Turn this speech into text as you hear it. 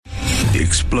the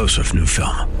explosive new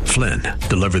film, Flynn,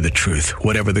 Deliver the Truth,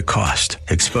 Whatever the Cost,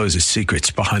 exposes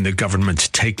secrets behind the government's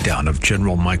takedown of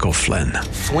General Michael Flynn.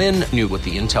 Flynn knew what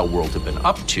the intel world had been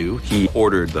up to. He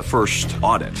ordered the first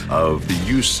audit of the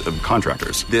use of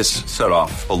contractors. This set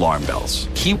off alarm bells.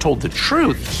 He told the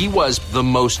truth. He was the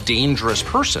most dangerous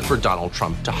person for Donald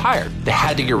Trump to hire. They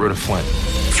had to get rid of Flynn.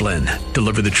 Flynn,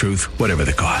 Deliver the Truth, Whatever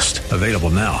the Cost. Available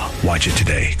now. Watch it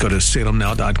today. Go to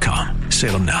salemnow.com.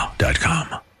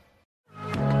 salemnow.com.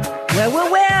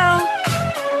 Well.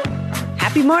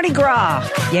 Happy Mardi Gras.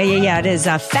 Yeah. It is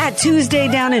Fat Tuesday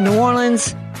down in New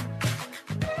Orleans.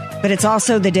 But it's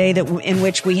also the day in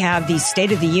which we have the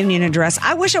State of the Union address.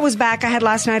 I wish I was back. I had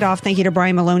last night off. Thank you to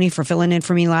Brian Maloney for filling in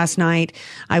for me last night.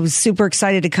 I was super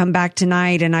excited to come back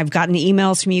tonight, and I've gotten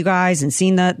emails from you guys and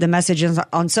seen the messages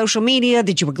on social media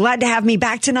that you were glad to have me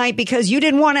back tonight because you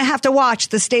didn't want to have to watch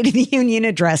the State of the Union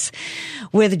address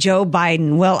with Joe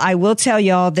Biden. Well, I will tell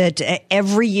y'all that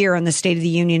every year on the State of the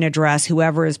Union address,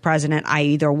 whoever is president, I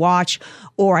either watch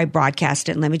or I broadcast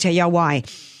it. And let me tell y'all why.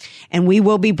 And we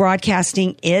will be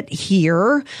broadcasting it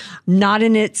here, not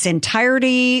in its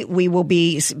entirety. We will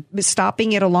be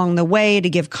stopping it along the way to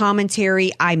give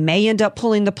commentary. I may end up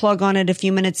pulling the plug on it a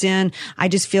few minutes in. I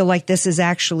just feel like this is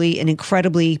actually an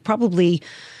incredibly, probably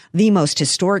the most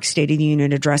historic State of the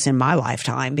Union address in my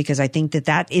lifetime, because I think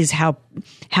that is how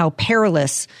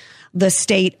perilous the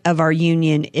state of our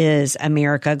union is,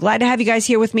 America. Glad to have you guys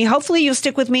here with me. Hopefully you'll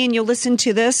stick with me and you'll listen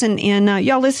to this and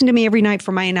y'all listen to me every night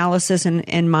for my analysis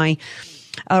and my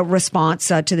response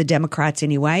to the Democrats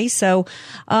anyway. So,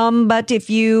 but if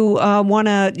you want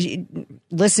to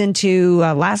listen to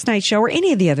last night's show or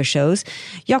any of the other shows,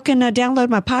 y'all can download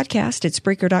my podcast at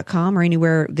Spreaker.com or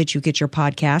anywhere that you get your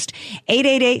podcast.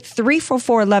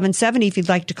 888-344-1170 if you'd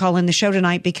like to call in the show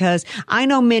tonight, because I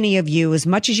know many of you, as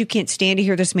much as you can't stand to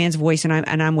hear this man's voice, and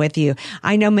I'm with you,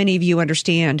 I know many of you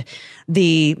understand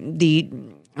I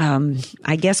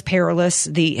guess perilous,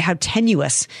 how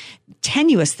tenuous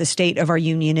the state of our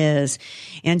union is.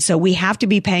 And so we have to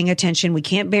be paying attention. We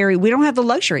don't have the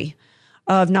luxury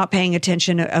of not paying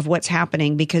attention of what's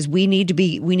happening, because we need to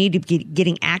be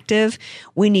getting active.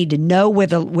 We need to know where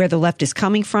the left is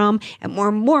coming from. And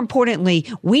more importantly,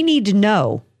 we need to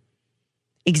know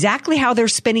exactly how they're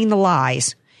spinning the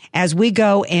lies as we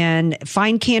go and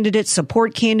find candidates,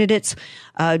 support candidates.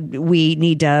 We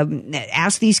need to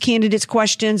ask these candidates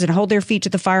questions and hold their feet to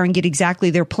the fire and get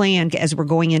exactly their plan as we're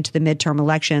going into the midterm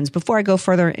elections. Before I go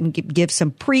further and give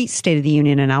some pre-State of the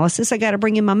Union analysis, I got to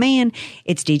bring in my man.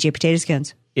 It's DJ Potato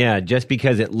Skins. Yeah, just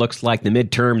because it looks like the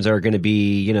midterms are going to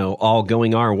be, all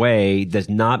going our way does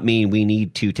not mean we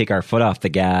need to take our foot off the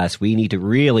gas. We need to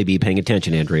really be paying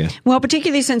attention, Andrea. Well,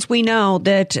 particularly since we know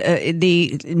that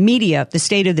the media, the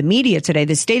state of the media today,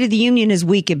 the State of the Union is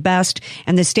weak at best,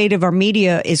 and the state of our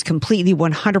media is completely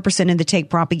 100% in the take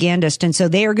propagandist. And so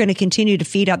they are going to continue to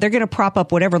feed out. They're going to prop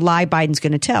up whatever lie Biden's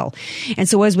going to tell. And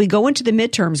so as we go into the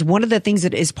midterms, one of the things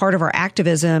that is part of our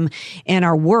activism and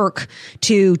our work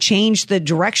to change the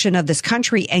direction of this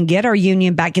country and get our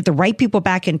union back, get the right people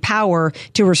back in power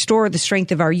to restore the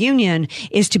strength of our union,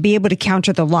 is to be able to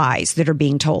counter the lies that are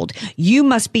being told. You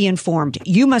must be informed.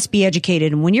 You must be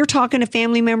educated. And when you're talking to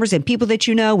family members and people that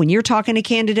you know, when you're talking to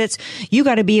candidates, you've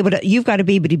got to be able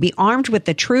to be armed with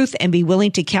the truth and be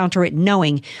willing to counter it,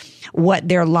 knowing what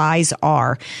their lies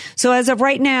are. So as of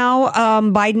right now,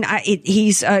 Biden,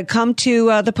 he's come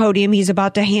to the podium. He's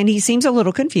about to he seems a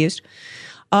little confused.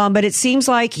 But it seems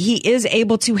like he is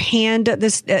able to hand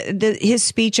his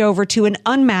speech over to an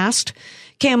unmasked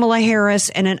Kamala Harris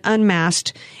and an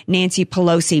unmasked Nancy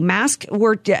Pelosi. Masks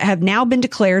have now been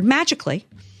declared magically.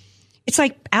 It's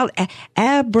like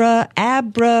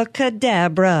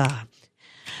abracadabra.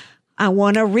 I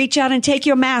want to reach out and take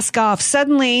your mask off.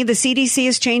 Suddenly, the CDC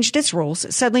has changed its rules.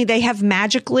 Suddenly, they have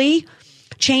magically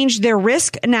changed their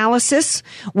risk analysis,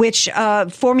 which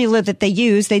formula that they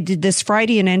use. They did this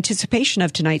Friday in anticipation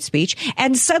of tonight's speech.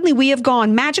 And suddenly we have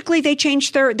gone, magically they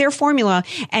changed their formula.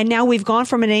 And now we've gone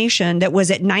from a nation that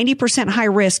was at 90% high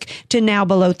risk to now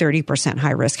below 30% high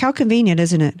risk. How convenient,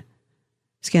 isn't it?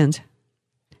 Skins.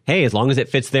 Hey, as long as it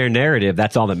fits their narrative,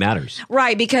 that's all that matters.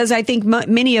 Right, because I think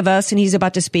many of us, and he's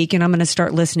about to speak, and I'm going to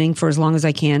start listening for as long as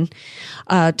I can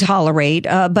tolerate.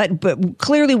 But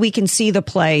clearly we can see the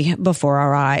play before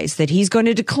our eyes, that he's going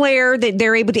to declare that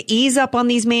they're able to ease up on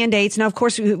these mandates. Now, of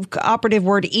course, operative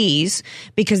word ease,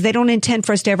 because they don't intend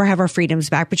for us to ever have our freedoms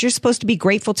back. But you're supposed to be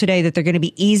grateful today that they're going to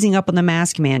be easing up on the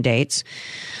mask mandates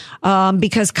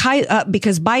because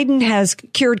Biden has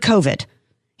cured COVID.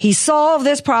 He solved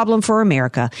this problem for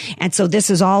America. And so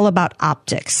this is all about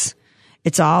optics.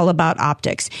 It's all about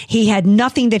optics. He had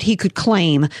nothing that he could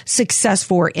claim success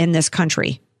for in this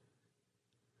country.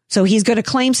 So he's going to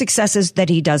claim successes that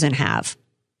he doesn't have.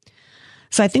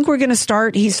 So I think we're going to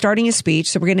start. He's starting his speech.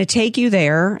 So we're going to take you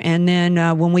there. And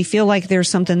then when we feel like there's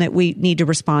something that we need to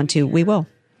respond to, we will.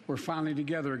 We're finally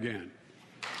together again.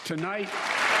 Tonight,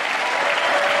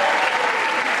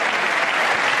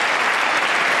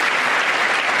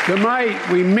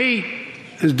 we meet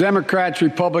as Democrats,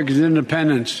 Republicans, and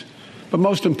Independents, but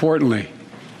most importantly,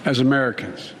 as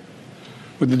Americans,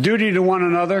 with the duty to one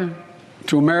another,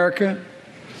 to America,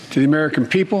 to the American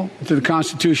people, to the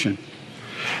Constitution,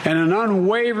 and an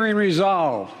unwavering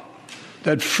resolve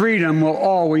that freedom will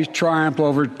always triumph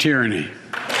over tyranny.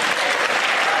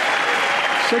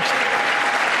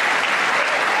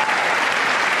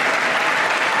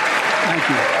 Thank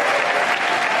you.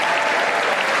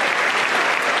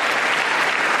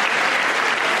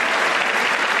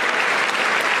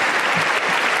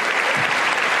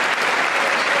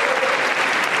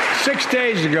 6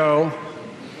 days ago,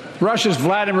 Russia's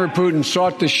Vladimir Putin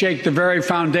sought to shake the very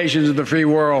foundations of the free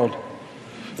world,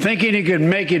 thinking he could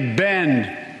make it bend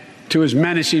to his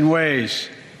menacing ways.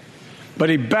 But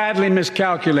he badly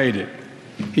miscalculated.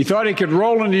 He thought he could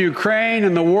roll into Ukraine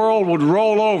and the world would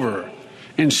roll over.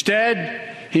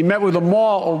 Instead, he met with a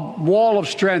wall of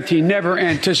strength he never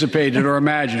anticipated or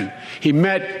imagined. He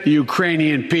met the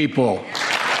Ukrainian people.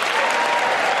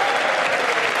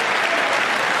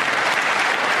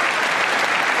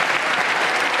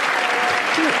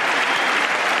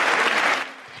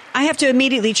 I have to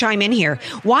immediately chime in here.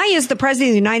 Why is the President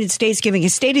of the United States giving a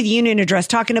State of the Union address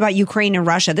talking about Ukraine and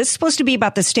Russia? This is supposed to be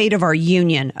about the state of our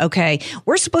union, okay?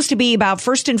 We're supposed to be about,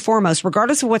 first and foremost,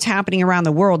 regardless of what's happening around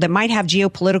the world that might have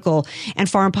geopolitical and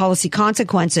foreign policy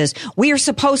consequences, we are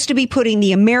supposed to be putting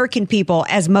the American people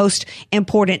as most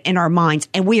important in our minds.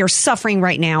 And we are suffering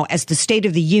right now as the State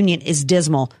of the Union is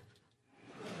dismal.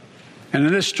 And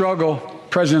in this struggle,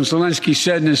 President Zelensky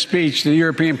said in his speech to the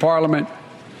European Parliament,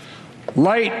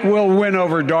 light will win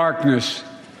over darkness.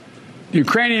 The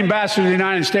Ukrainian ambassador to the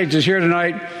United States is here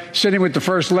tonight, sitting with the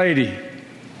First Lady.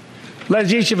 Let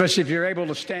each of us, if you're able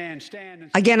to stand.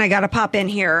 Again, I got to pop in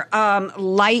here.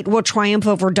 Light will triumph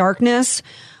over darkness.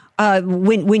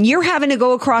 When you're having to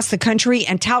go across the country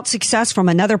and tout success from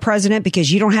another president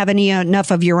because you don't have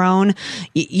enough of your own,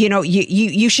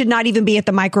 you should not even be at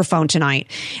the microphone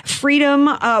tonight. Freedom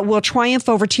will triumph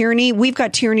over tyranny. We've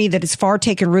got tyranny that is far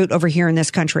taken root over here in this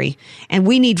country, and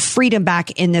we need freedom back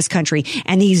in this country.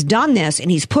 And he's done this, and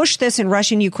he's pushed this in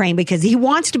Russia and Ukraine because he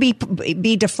wants to be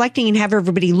deflecting and have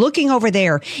everybody looking over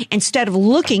there instead of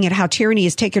looking at how tyranny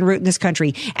has taken root in this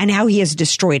country and how he has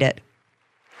destroyed it.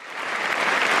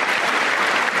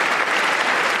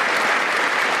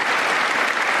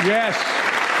 Yes.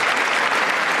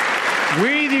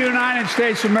 We, the United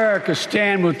States of America,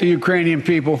 stand with the Ukrainian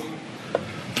people.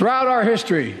 Throughout our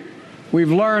history,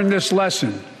 we've learned this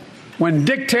lesson. When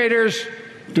dictators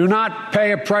do not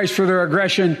pay a price for their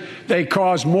aggression, they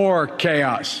cause more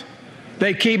chaos.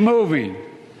 They keep moving.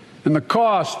 And the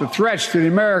cost, the threats to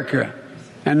America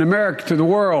and America to the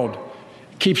world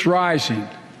keeps rising.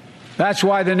 That's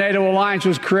why the NATO alliance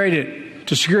was created,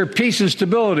 to secure peace and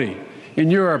stability in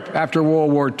Europe after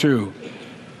World War II.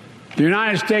 The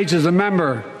United States is a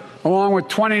member, along with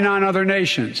 29 other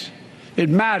nations. It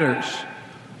matters.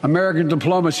 American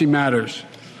diplomacy matters.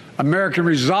 American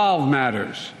resolve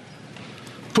matters.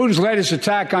 Putin's latest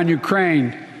attack on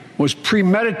Ukraine was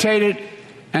premeditated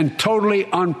and totally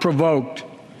unprovoked.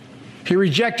 He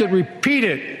rejected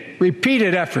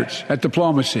repeated efforts at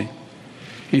diplomacy.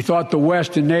 He thought the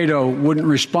West and NATO wouldn't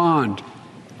respond.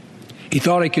 He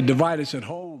thought he could divide us at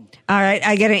home. All right,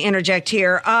 I got to interject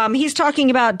here. He's talking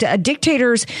about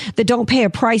dictators that don't pay a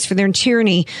price for their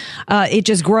tyranny. It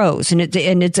just grows, and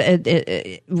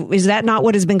is that not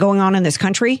what has been going on in this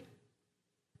country?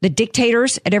 The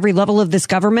dictators at every level of this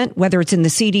government, whether it's in the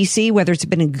CDC, whether it's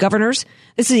been in governors.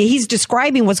 He's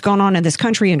describing what's going on in this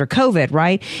country under COVID,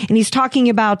 right? And he's talking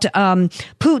about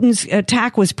Putin's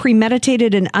attack was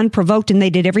premeditated and unprovoked, and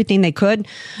they did everything they could.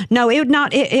 No,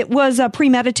 it was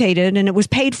premeditated, and it was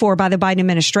paid for by the Biden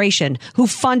administration, who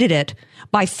funded it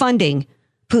by funding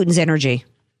Putin's energy.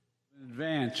 In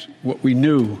advance, what we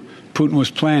knew Putin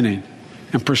was planning,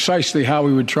 and precisely how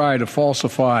he would try to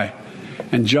falsify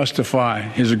and justify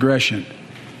his aggression.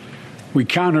 We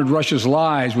countered Russia's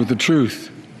lies with the truth.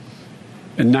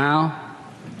 And now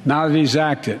that he's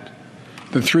acted,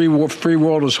 the free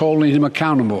world is holding him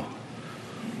accountable,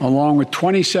 along with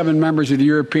 27 members of the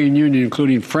European Union,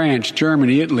 including France,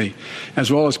 Germany, Italy, as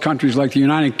well as countries like the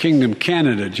United Kingdom,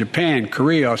 Canada, Japan,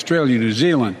 Korea, Australia, New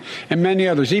Zealand, and many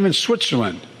others, even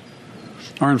Switzerland.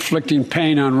 are inflicting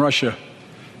pain on Russia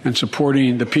and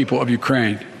supporting the people of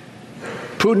Ukraine.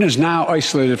 Putin is now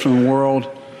isolated from the world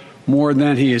more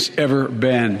than he has ever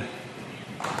been.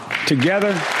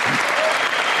 Together,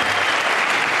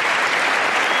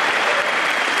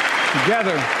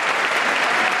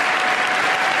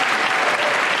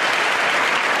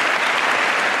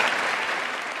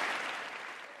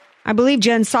 I believe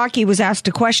Jen Psaki was asked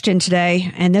a question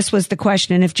today, and this was the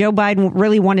question. If Joe Biden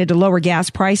really wanted to lower gas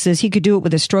prices, he could do it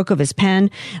with a stroke of his pen.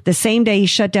 The same day he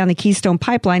shut down the Keystone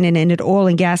Pipeline and ended oil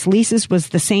and gas leases was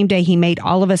the same day he made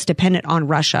all of us dependent on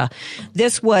Russia.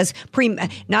 This was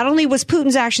not only was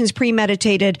Putin's actions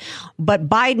premeditated, but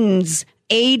Biden's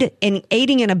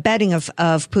aiding and abetting of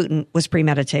Putin was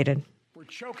premeditated. We're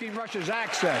choking Russia's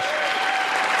access.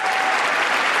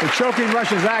 We're choking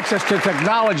Russia's access to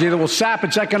technology that will sap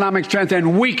its economic strength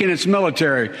and weaken its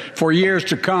military for years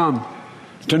to come.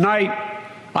 Tonight,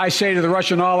 I say to the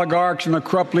Russian oligarchs and the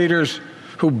corrupt leaders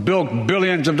who bilked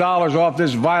billions of dollars off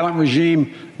this violent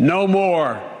regime, no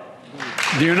more.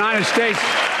 The United States,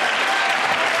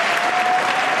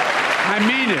 I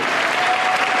mean it.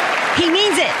 He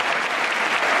means it.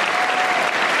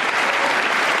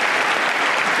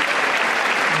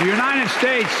 The United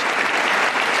States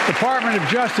Department of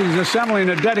Justice is assembling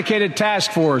a dedicated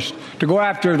task force to go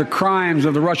after the crimes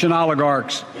of the Russian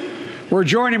oligarchs. We're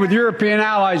joining with European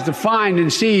allies to find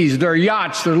and seize their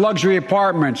yachts, their luxury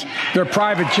apartments, their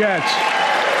private jets.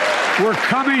 We're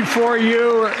coming for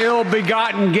your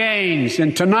ill-begotten gains.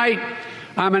 And tonight,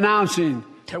 I'm announcing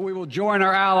that we will join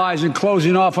our allies in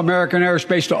closing off American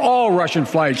airspace to all Russian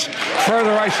flights,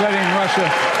 further isolating Russia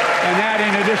and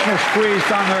adding additional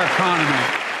squeeze on their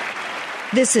economy.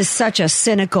 This is such a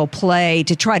cynical play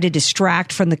to try to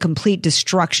distract from the complete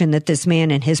destruction that this man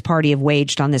and his party have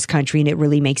waged on this country, and it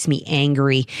really makes me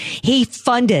angry. He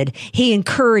funded, he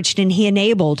encouraged, and he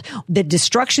enabled the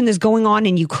destruction that's going on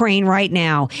in Ukraine right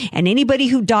now. And anybody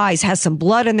who dies has some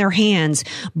blood in their hands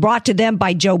brought to them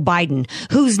by Joe Biden,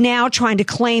 who's now trying to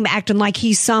claim, acting like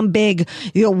he's some big,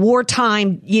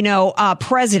 wartime,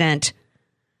 president,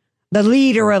 the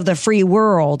leader of the free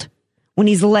world, when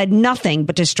he's led nothing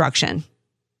but destruction.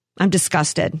 I'm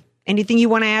disgusted. Anything you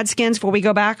want to add, Skins, before we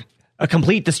go back? A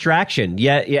complete distraction.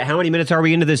 Yeah. How many minutes are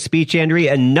we into this speech,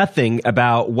 Andrea? And nothing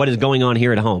about what is going on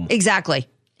here at home. Exactly.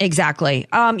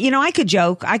 I could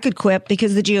joke, I could quip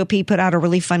because the GOP put out a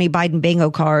really funny Biden bingo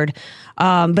card.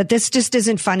 But this just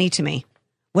isn't funny to me.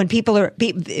 When people are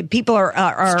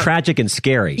it's tragic and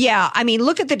scary. Yeah. I mean,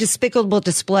 look at the despicable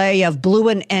display of blue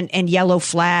and yellow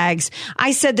flags.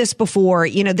 I said this before,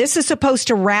 this is supposed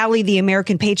to rally the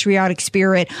American patriotic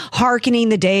spirit, hearkening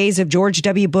the days of George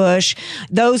W. Bush.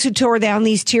 Those who tore down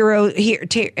these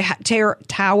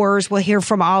towers will hear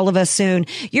from all of us soon.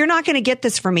 You're not going to get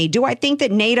this from me. Do I think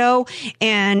that NATO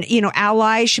and,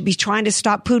 allies should be trying to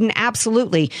stop Putin?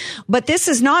 Absolutely. But this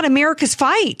is not America's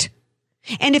fight.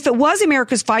 And if it was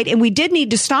America's fight and we did need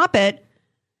to stop it,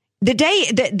 the day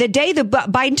that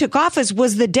Biden took office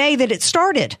was the day that it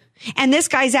started. And this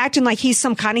guy's acting like he's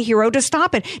some kind of hero to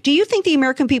stop it. Do you think the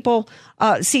American people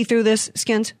see through this,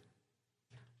 Skins?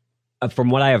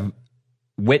 From what I have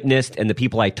witnessed and the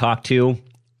people I talk to,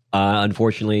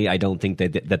 unfortunately, I don't think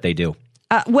that they do.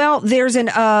 Well, there's a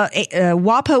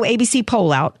WAPO ABC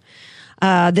poll out.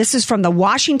 This is from the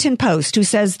Washington Post, who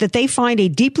says that they find a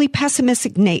deeply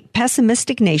pessimistic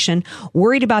nation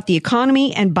worried about the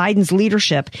economy and Biden's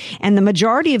leadership. And the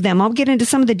majority of them, I'll get into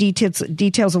some of the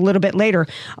details a little bit later.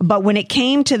 But when it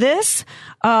came to this,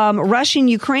 Russia and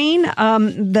Ukraine,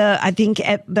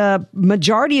 the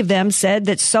majority of them said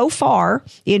that so far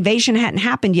the invasion hadn't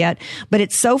happened yet, but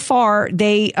it's so far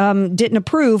they didn't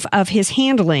approve of his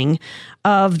handling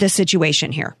of the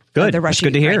situation here. Good. The Russia,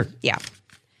 That's good to hear. Yeah.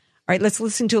 All right, let's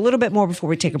listen to a little bit more before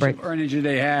we take a break. Energy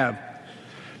they have.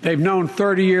 They've known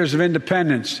 30 years of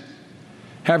independence,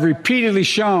 have repeatedly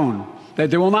shown that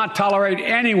they will not tolerate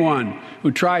anyone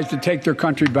who tries to take their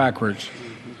country backwards.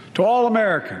 To all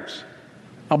Americans,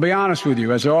 I'll be honest with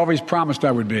you, as I always promised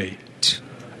I would be.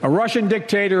 A Russian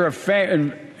dictator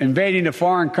invading a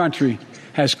foreign country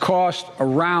has cost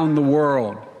around the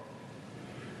world.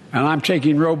 And I'm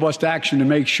taking robust action to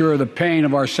make sure the pain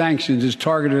of our sanctions is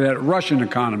targeted at the Russian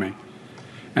economy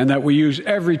and that we use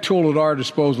every tool at our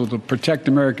disposal to protect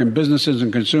American businesses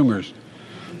and consumers.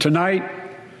 Tonight,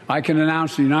 I can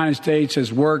announce the United States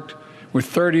has worked with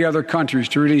 30 other countries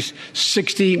to release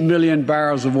 60 million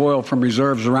barrels of oil from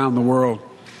reserves around the world.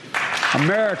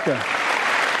 America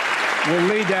will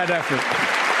lead that effort.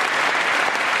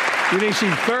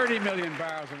 releasing 30 million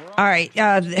barrels of oil. All right.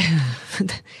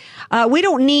 We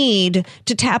don't need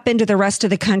to tap into the rest of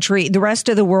the country, the rest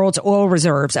of the world's oil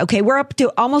reserves. Okay, we're up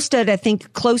to almost at, I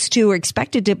think, close to or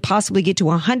expected to possibly get to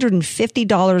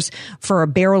 $150 for a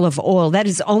barrel of oil. That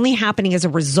is only happening as a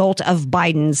result of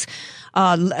Biden's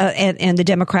and the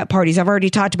Democrat parties. I've already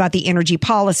talked about the energy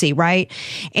policy, right?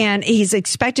 And he's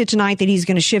expected tonight that he's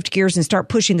going to shift gears and start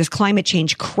pushing this climate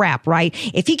change crap, right?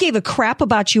 If he gave a crap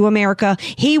about you, America,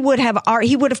 he would have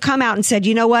come out and said,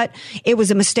 you know what? It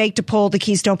was a mistake to pull the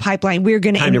Keystone Pipeline. We're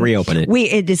going to reopen it.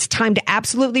 It is time to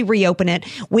absolutely reopen it.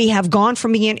 We have gone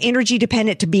from being energy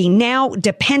dependent to being now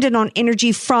dependent on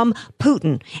energy from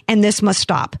Putin, and this must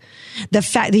stop. The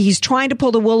fact that he's trying to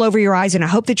pull the wool over your eyes, and I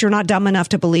hope that you're not dumb enough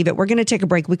to believe it. We're going to take a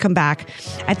break. We come back.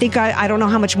 I think I don't know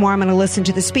how much more I'm going to listen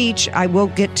to the speech. I will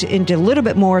get into a little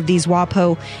bit more of these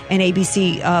WAPO and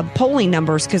ABC polling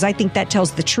numbers, because I think that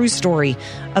tells the true story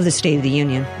of the State of the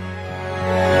Union.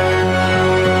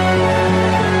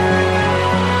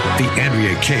 The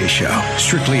Andrea Kaye Show,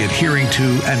 strictly adhering to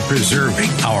and preserving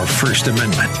our First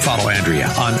Amendment. Follow Andrea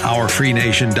on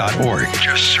OurFreeNation.org.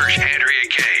 Just search Andrea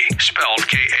Kaye, spelled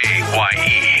Kaye.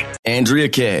 Andrea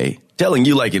Kaye, telling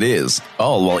you like it is,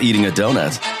 all while eating a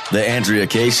donut. The Andrea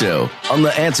Kaye Show on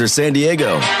The Answer San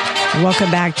Diego. Welcome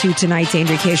back to tonight's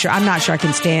Andrea Kaye Show. I'm not sure I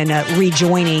can stand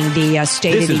rejoining the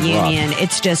State of the Union. Rough.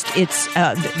 It's just, it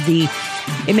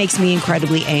makes me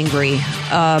incredibly angry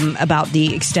about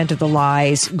the extent of the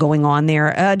lies going on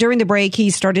there. During the break,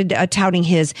 he started touting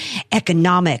his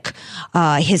economic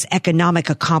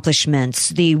accomplishments,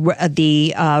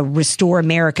 the Restore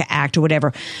America Act or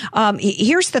whatever.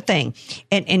 Here's the thing,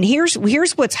 and here's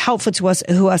what's helpful to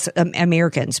us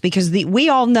Americans, because we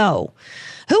all know.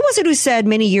 Who was it who said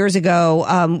many years ago,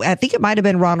 I think it might have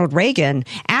been Ronald Reagan,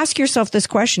 ask yourself this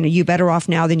question: are you better off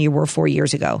now than you were 4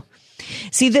 years ago?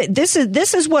 See, this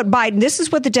is what Biden, this is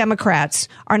what the Democrats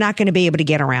are not going to be able to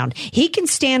get around. He can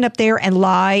stand up there and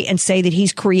lie and say that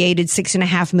he's created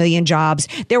 6.5 million jobs.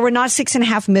 There were not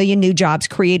 6.5 million new jobs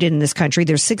created in this country.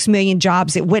 There's 6 million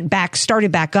jobs that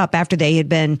started back up after they had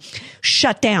been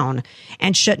shut down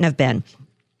and shouldn't have been.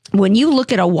 When you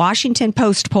look at a Washington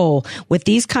Post poll with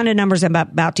these kind of numbers I'm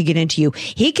about to get into you,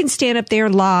 he can stand up there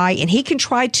and lie, and he can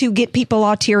try to get people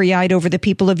all teary-eyed over the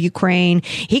people of Ukraine.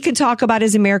 He can talk about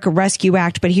his America Rescue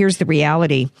Act, but here's the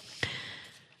reality.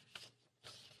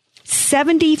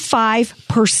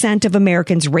 75% of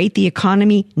Americans rate the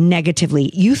economy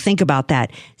negatively. You think about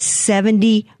that.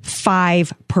 75%.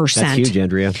 That's huge,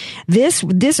 Andrea. This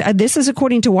is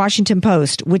according to Washington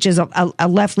Post, which is a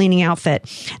left-leaning outfit.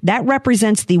 That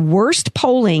represents the worst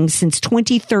polling since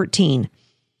 2013.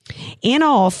 In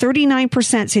all,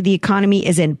 39% say the economy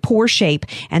is in poor shape,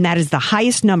 and that is the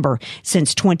highest number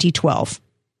since 2012.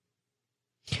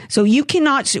 So you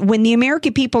cannot, when the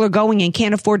American people are going and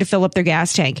can't afford to fill up their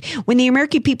gas tank, when the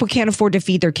American people can't afford to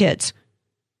feed their kids,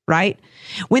 right?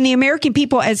 When the American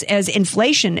people, as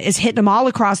inflation is hitting them all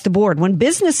across the board, when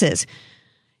businesses,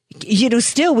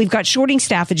 still we've got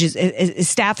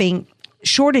staffing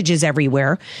shortages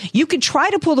everywhere. You can try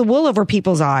to pull the wool over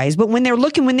people's eyes, but when they're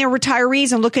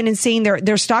retirees and looking and seeing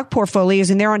their stock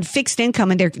portfolios and they're on fixed income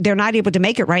and they're not able to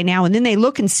make it right now, and then they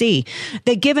look and see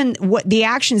that given what the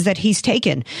actions that he's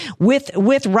taken with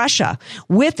Russia,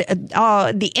 with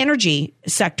the energy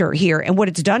sector here and what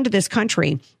it's done to this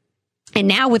country, and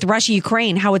now with Russia,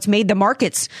 Ukraine, how it's made the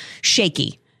markets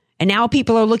shaky. And now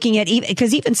people are looking at,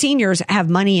 because even seniors have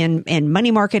money in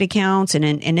money market accounts and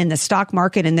in the stock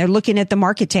market, and they're looking at the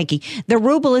market tanking. The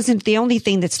ruble isn't the only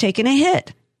thing that's taken a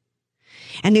hit.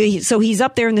 And so he's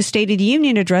up there in the State of the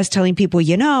Union address telling people,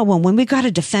 when we got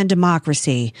to defend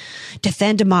democracy,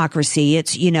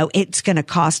 it's going to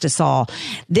cost us all.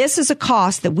 This is a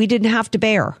cost that we didn't have to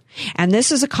bear. And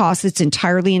this is a cost that's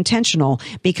entirely intentional,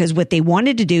 because what they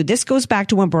wanted to do, this goes back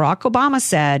to when Barack Obama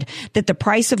said that the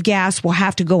price of gas will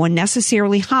have to go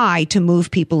unnecessarily high to move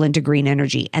people into green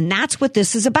energy. And that's what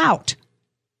this is about.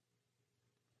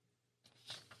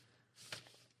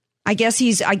 I guess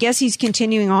he's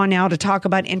continuing on now to talk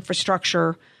about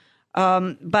infrastructure.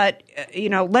 But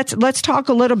let's talk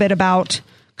a little bit about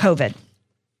COVID.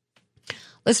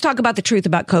 Let's talk about the truth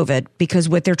about COVID, because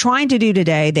what they're trying to do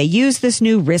today, they use this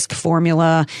new risk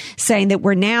formula saying that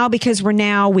we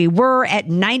were at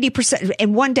 90%.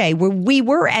 And one day we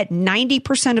were at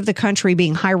 90% of the country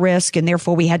being high risk. And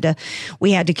therefore we had to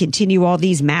continue all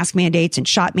these mask mandates and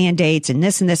shot mandates and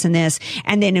this and this and this.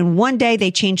 And then in one day they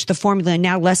changed the formula, and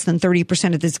now less than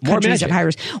 30% of this country is at high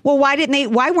risk. Well,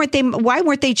 why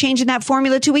weren't they changing that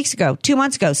formula 2 weeks ago, 2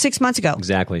 months ago, 6 months ago?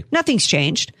 Exactly. Nothing's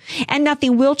changed, and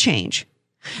nothing will change.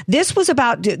 This was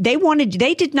about,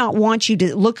 they did not want you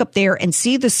to look up there and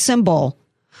see the symbol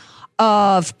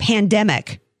of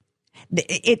pandemic.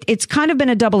 It's kind of been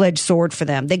a double-edged sword for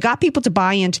them. They got people to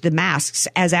buy into the masks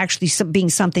as actually being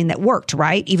something that worked,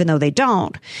 right? Even though they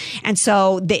don't. And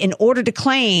so in order to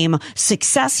claim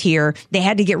success here, they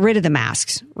had to get rid of the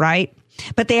masks, right?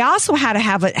 But they also had to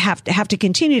have to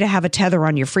continue to have a tether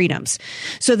on your freedoms.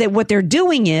 So that what they're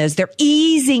doing is they're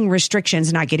easing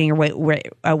restrictions, not getting away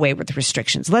with the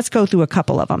restrictions. Let's go through a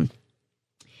couple of them.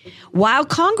 While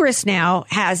Congress now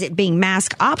has it being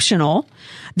mask optional,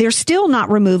 they're still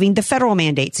not removing the federal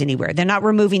mandates anywhere. They're not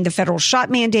removing the federal shot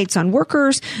mandates on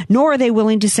workers, nor are they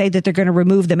willing to say that they're going to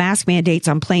remove the mask mandates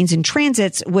on planes and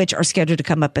transits, which are scheduled to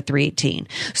come up at 3/18.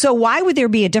 So why would there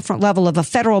be a different level of a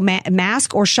federal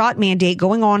mask or shot mandate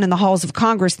going on in the halls of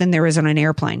Congress than there is on an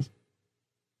airplane?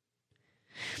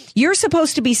 You're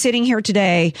supposed to be sitting here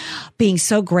today being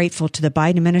so grateful to the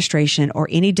Biden administration or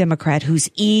any Democrat who's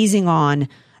easing on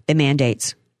the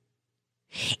mandates.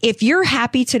 If you're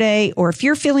happy today, or if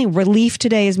you're feeling relief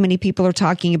today, as many people are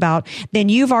talking about, then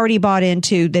you've already bought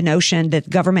into the notion that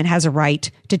government has a right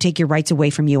to take your rights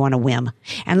away from you on a whim.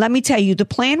 And let me tell you, the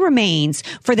plan remains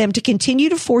for them to continue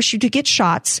to force you to get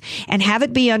shots and have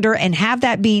it be and have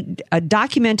that be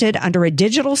documented under a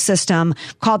digital system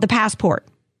called the passport.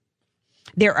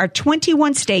 There are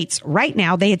 21 states right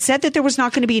now. They had said that there was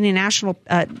not going to be any national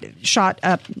shot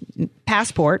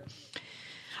passport.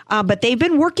 But they've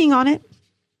been working on it.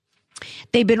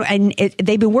 They've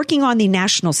been working on the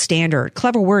national standard.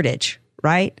 Clever wordage,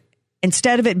 right?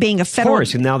 Instead of it being a federal, of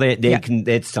course, and now they can.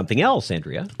 It's something else,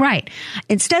 Andrea. Right.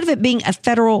 Instead of it being a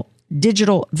federal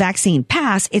digital vaccine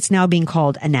pass, it's now being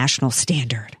called a national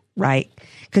standard, right?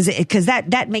 Because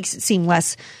that makes it seem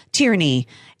less tyranny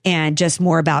and just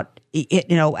more about it,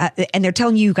 and they're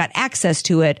telling you got access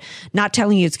to it, not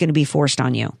telling you it's going to be forced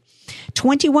on you.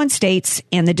 21 states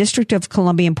and the District of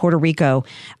Columbia and Puerto Rico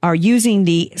are using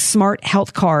the Smart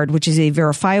Health Card, which is a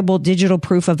verifiable digital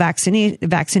proof of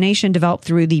vaccination developed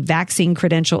through the Vaccine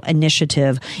Credential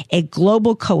Initiative, a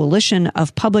global coalition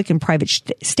of public and private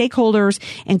stakeholders,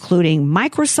 including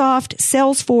Microsoft,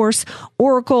 Salesforce,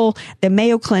 Oracle, the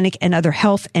Mayo Clinic, and other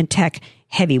health and tech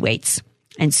heavyweights.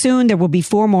 And soon there will be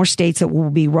 4 more states that will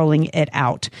be rolling it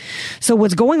out. So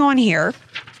what's going on here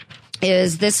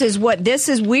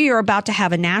we are about to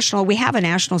have a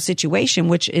national situation,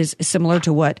 which is similar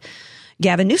to what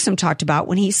Gavin Newsom talked about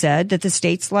when he said that the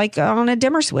state's like on a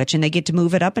dimmer switch and they get to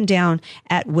move it up and down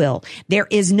at will. There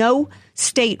is no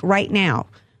state right now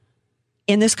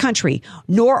in this country,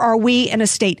 nor are we in a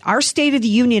state. Our State of the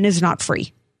Union is not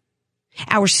free.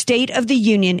 Our State of the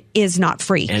Union is not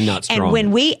free. And not strong.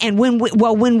 And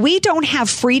when we don't have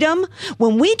freedom,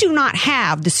 when we do not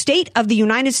have the state of the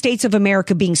United States of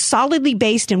America being solidly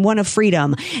based in one of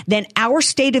freedom, then our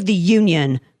State of the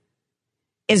Union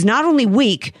is not only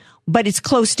weak, but it's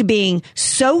close to being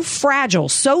so fragile,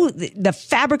 so the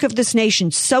fabric of this nation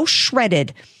so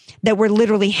shredded that we're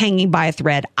literally hanging by a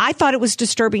thread. I thought it was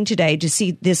disturbing today to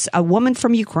see a woman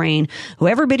from Ukraine, who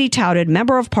everybody touted,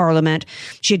 member of parliament.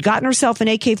 She had gotten herself an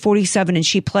AK-47 and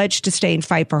she pledged to stay and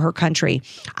fight for her country.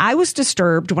 I was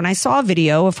disturbed when I saw a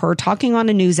video of her talking on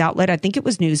a news outlet, I think it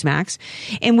was Newsmax,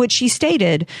 in which she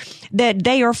stated that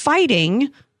they are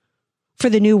fighting for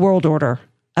the new world order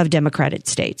of democratic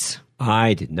states.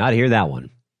 I did not hear that one.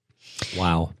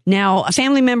 Wow. Now, a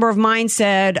family member of mine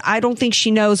said, I don't think she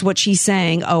knows what she's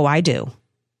saying. Oh, I do.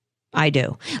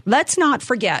 Let's not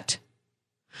forget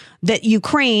that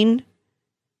Ukraine,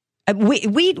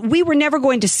 we were never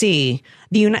going to see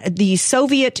the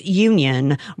Soviet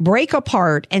Union break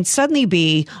apart and suddenly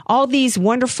be all these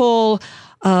wonderful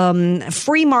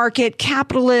free market,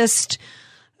 capitalist,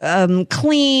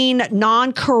 clean,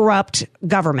 non-corrupt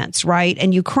governments, right?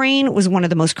 And Ukraine was one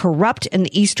of the most corrupt in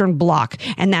the Eastern Bloc.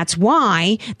 And that's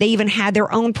why they even had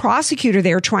their own prosecutor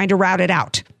there trying to rout it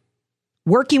out,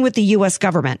 working with the U.S.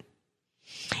 government.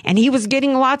 And he was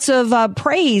getting lots of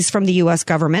praise from the U.S.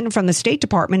 government and from the State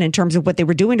Department in terms of what they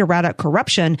were doing to rout out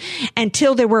corruption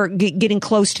until they were getting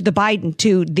close to the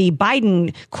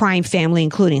Biden crime family,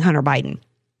 including Hunter Biden.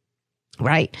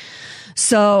 Right.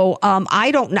 So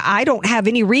I don't have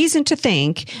any reason to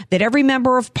think that every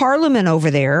member of parliament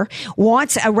over there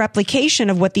wants a replication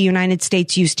of what the United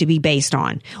States used to be based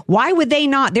on. Why would they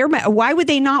not? Why would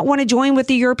they not want to join with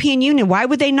the European Union? Why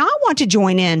would they not want to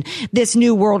join in this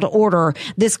new world order,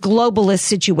 this globalist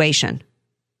situation?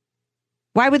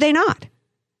 Why would they not?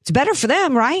 It's better for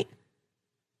them, right?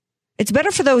 It's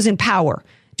better for those in power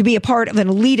to be a part of an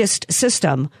elitist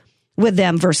system with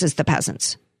them versus the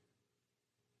peasants.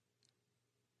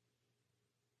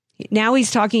 Now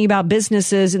he's talking about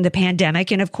businesses and the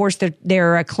pandemic. And of course,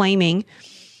 they're claiming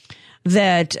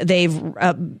that they've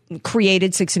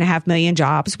created 6.5 million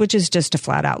jobs, which is just a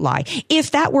flat out lie. If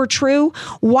that were true,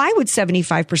 why would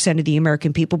 75% of the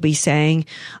American people be saying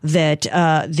that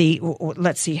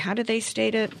let's see, how did they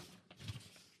state it?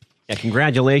 Yeah,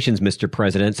 congratulations, Mr.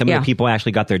 President. Some of the people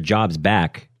actually got their jobs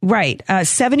back. Right.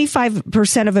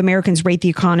 75% of Americans rate the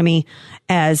economy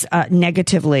as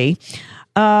negatively.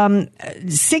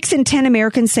 6 in 10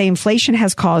 Americans say inflation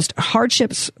has caused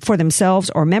hardships for themselves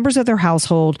or members of their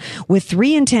household, with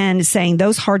 3 in 10 saying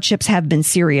those hardships have been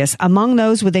serious. Among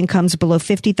those with incomes below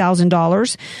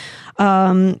 $50,000,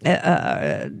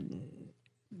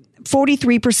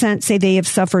 43% say they have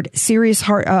suffered serious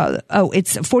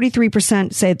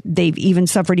 43% say they've even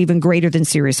suffered even greater than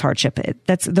serious hardship.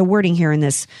 That's the wording here in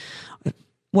this.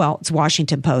 Well, it's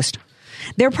Washington Post.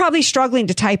 They're probably struggling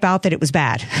to type out that it was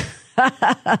bad.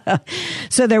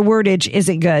 So their wordage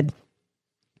isn't good.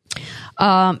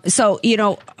 So,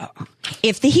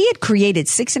 if he had created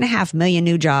 6.5 million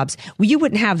new jobs, you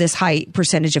wouldn't have this high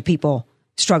percentage of people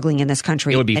struggling in this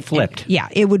country. It would be flipped.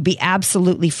 It would be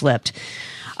absolutely flipped.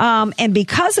 And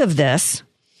because of this,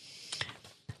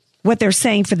 what they're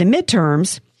saying for the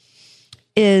midterms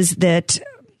is that,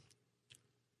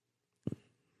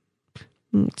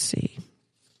 let's see.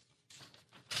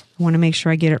 I want to make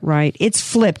sure I get it right. It's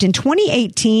flipped. In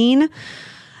 2018,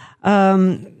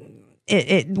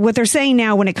 what they're saying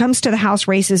now when it comes to the House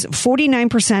races,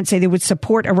 49% say they would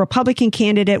support a Republican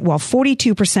candidate, while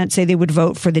 42% say they would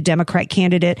vote for the Democrat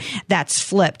candidate. That's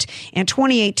flipped. In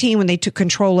 2018, when they took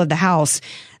control of the House,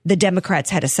 the Democrats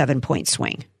had a 7-point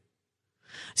swing.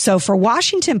 So for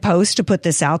Washington Post to put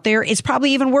this out there, it's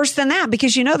probably even worse than that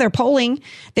because, they're polling.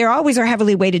 They always are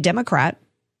heavily weighted Democrat.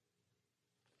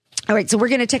 All right, so we're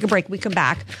going to take a break. We come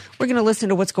back. We're going to listen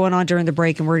to what's going on during the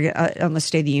break, and we're on the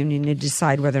State of the Union to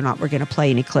decide whether or not we're going to play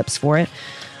any clips for it.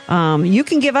 You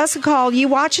can give us a call. You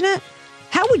watching it?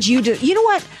 How would you do? You know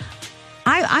what?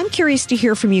 I'm curious to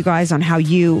hear from you guys on how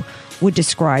you would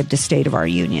describe the state of our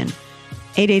union.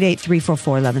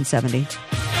 888-344-1170.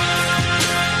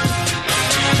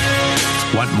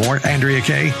 Want more Andrea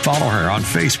Kaye? Follow her on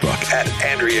Facebook at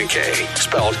Andrea Kaye,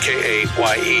 spelled Kaye,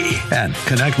 and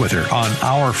connect with her on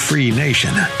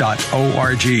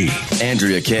ourfreenation.org.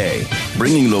 Andrea Kaye,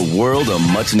 bringing the world a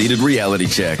much-needed reality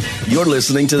check. You're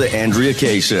listening to The Andrea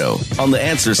Kaye Show on The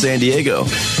Answer San Diego.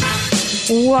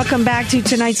 Welcome back to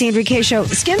tonight's Andrea Kaye Show.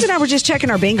 Skins and I were just checking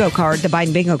our bingo card, the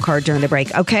Biden bingo card during the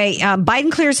break. Okay,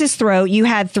 Biden clears his throat. You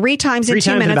had 3 times in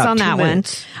 2 minutes on that one.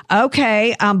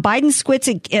 Okay, Biden squints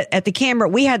at the camera.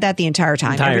 We had that the entire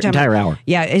time. Entire hour.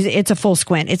 Yeah, it's a full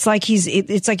squint. It's like he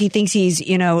thinks he's,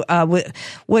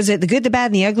 was it The Good, the Bad,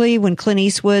 and the Ugly when Clint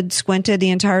Eastwood squinted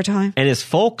the entire time? And his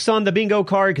folks on the bingo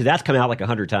card, because that's come out like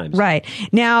 100 times. Right.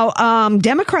 Now,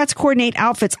 Democrats coordinate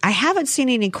outfits. I haven't seen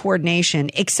any coordination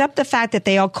except the fact that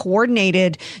they all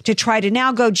coordinated to try to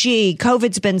now go, gee,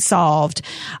 COVID's been solved.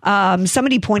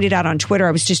 Somebody pointed out on Twitter,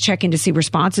 I was just checking to see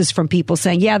responses from people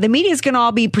saying, yeah, the media's going to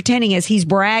all be pretending as he's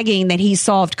bragging that he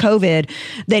solved COVID,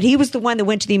 that he was the one that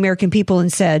went to the American people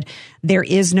and said, there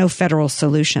is no federal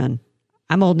solution.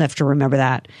 I'm old enough to remember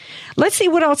that. Let's see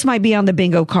what else might be on the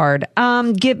bingo card.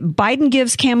 Biden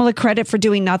gives Kamala credit for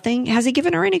doing nothing. Has he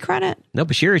given her any credit? No,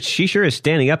 but she sure is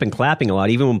standing up and clapping a lot,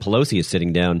 even when Pelosi is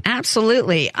sitting down.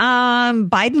 Absolutely.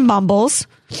 Biden mumbles.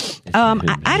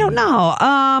 I don't know.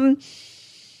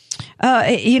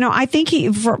 I think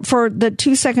for the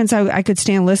 2 seconds I could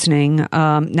stand listening.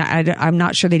 I'm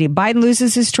not sure that Biden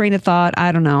loses his train of thought.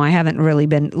 I don't know. I haven't really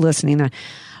been listening.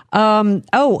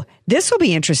 This will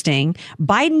be interesting.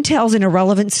 Biden tells an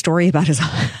irrelevant story about his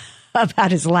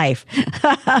life.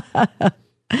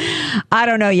 I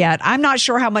don't know yet. I'm not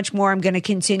sure how much more I'm going to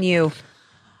continue.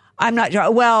 I'm not sure.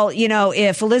 Well,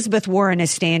 if Elizabeth Warren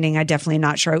is standing, I'm definitely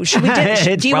not sure. Should we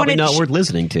it's probably not worth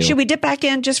listening to. Should we dip back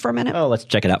in just for a minute? Oh, let's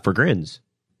check it out for grins.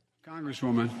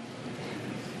 Congresswoman,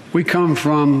 we come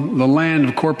from the land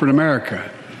of corporate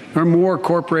America. There are more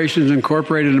corporations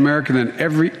incorporated in America than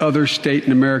every other state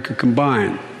in America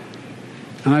combined.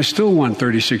 And I still won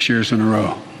 36 years in a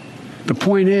row. The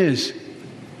point is,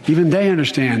 even they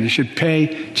understand they should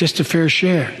pay just a fair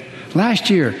share.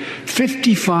 Last year,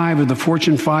 55 of the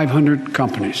Fortune 500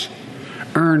 companies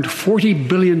earned $40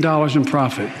 billion in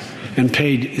profit and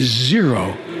paid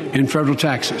 0 in federal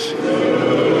taxes.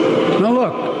 Now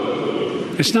look,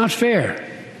 it's not fair.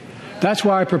 That's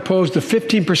why I proposed the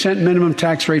 15% minimum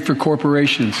tax rate for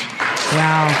corporations.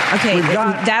 Wow. Okay,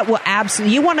 that will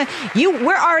absolutely.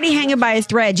 We're already hanging by a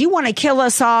thread. You want to kill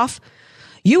us off?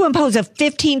 You impose a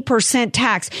 15%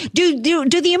 tax. Do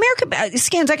the American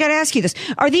Skins? I got to ask you this: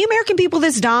 are the American people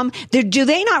this dumb? Do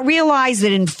they not realize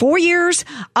that in 4 years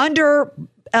under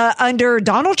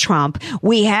Donald Trump,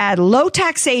 we had low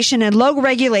taxation and low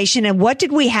regulation, and what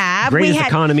did we have? Greatest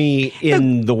economy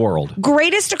in the world.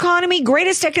 Greatest economy,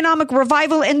 greatest economic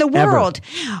revival in the world.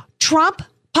 Ever. Trump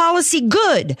policy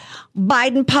good,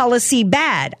 Biden policy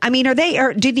bad. I mean,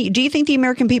 do you think the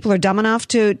American people are dumb enough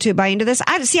to buy into this?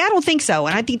 I don't think so.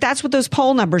 And I think that's what those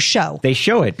poll numbers show. They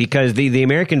show it because the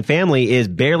American family is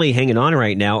barely hanging on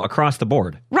right now across the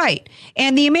board. Right.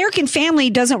 And the American family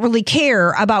doesn't really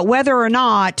care about whether or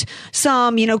not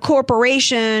some,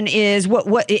 corporation is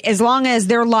what as long as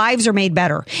their lives are made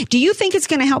better. Do you think it's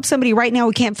going to help somebody right now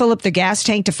who can't fill up their gas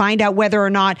tank to find out whether or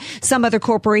not some other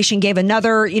corporation gave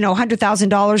another,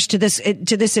 $100,000 to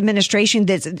this administration?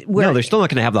 No, they're still not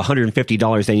going to have the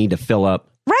 $150 they need to fill up.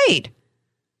 Right.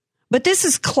 But this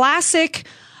is classic.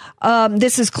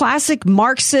 This is classic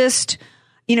Marxist,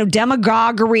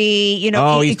 demagoguery.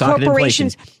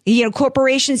 Corporations.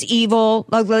 Corporations evil.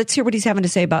 Let's hear what he's having to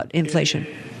say about inflation.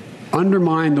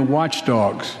 Undermine the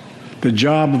watchdogs. The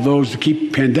job of those to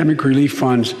keep pandemic relief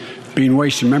funds being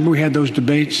wasted. Remember, we had those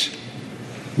debates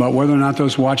about whether or not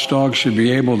those watchdogs should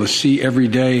be able to see every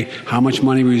day how much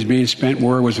money was being spent,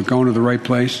 where was it going to the right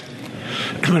place.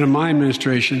 But in my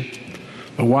administration,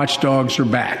 the watchdogs are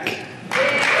back.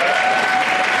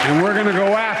 And we're going to go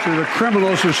after the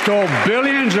criminals who stole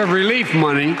billions of relief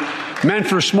money meant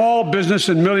for small business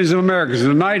and millions of Americans.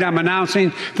 Tonight, I'm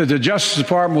announcing that the Justice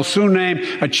Department will soon name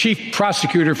a chief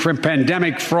prosecutor for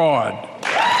pandemic fraud.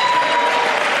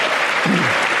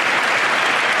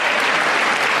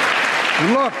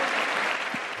 Look.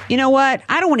 You know what?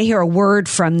 I don't want to hear a word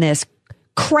from this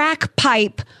crack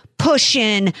pipe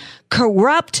pushing,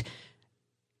 corrupt,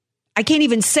 I can't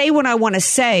even say what I want to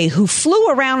say, who flew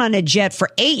around on a jet for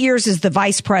 8 years as the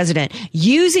vice president,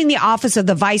 using the office of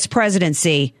the vice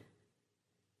presidency,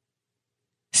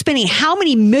 spending how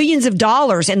many millions of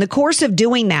dollars in the course of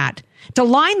doing that to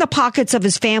line the pockets of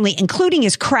his family, including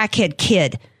his crackhead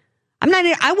kid.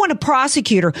 I want a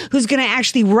prosecutor who's going to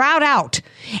actually rout out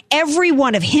every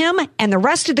one of him and the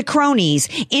rest of the cronies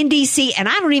in D.C. And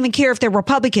I don't even care if they're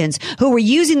Republicans who were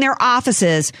using their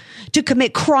offices to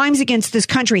commit crimes against this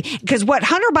country. Because what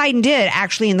Hunter Biden did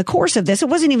actually in the course of this, it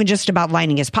wasn't even just about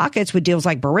lining his pockets with deals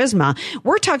like Burisma.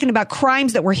 We're talking about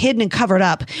crimes that were hidden and covered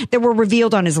up that were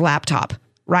revealed on his laptop,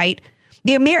 right?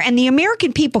 The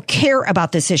American people care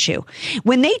about this issue.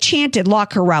 When they chanted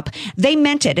lock her up, they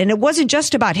meant it. And it wasn't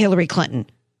just about Hillary Clinton.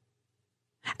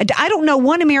 I don't know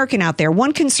one American out there,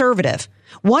 one conservative,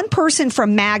 one person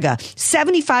from MAGA,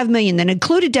 75 million that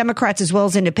included Democrats as well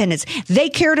as independents. They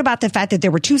cared about the fact that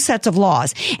there were two sets of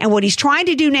laws. And what he's trying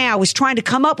to do now is trying to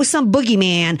come up with some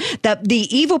boogeyman, the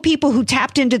evil people who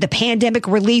tapped into the pandemic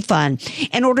relief fund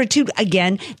in order to,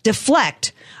 again,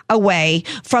 deflect away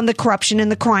from the corruption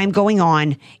and the crime going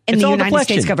on in the United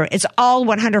States government. It's all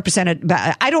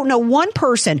 100%. I don't know one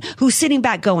person who's sitting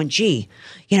back going, gee,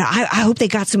 I hope they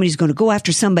got somebody who's going to go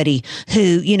after somebody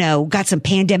who, got some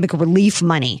pandemic relief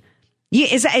money.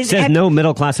 Says no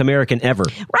middle-class American ever.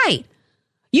 Right.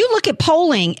 You look at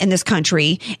polling in this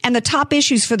country and the top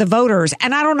issues for the voters,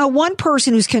 and I don't know one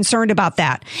person who's concerned about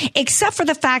that, except for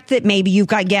the fact that maybe you've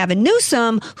got Gavin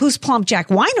Newsom, whose Plump Jack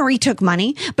Winery took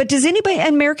money. But does anybody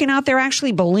American out there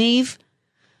actually believe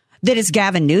that it's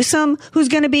Gavin Newsom who's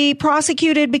going to be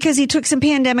prosecuted because he took some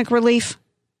pandemic relief?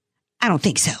 I don't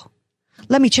think so.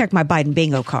 Let me check my Biden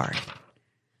bingo card.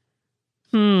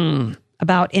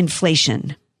 About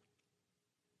inflation.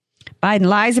 Biden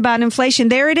lies about inflation.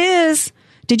 There it is.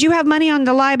 Did you have money on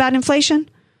the lie about inflation?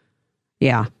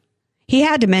 Yeah. He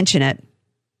had to mention it.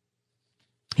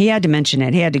 He had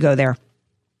to go there.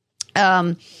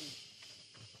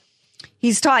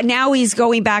 He's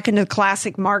going back into the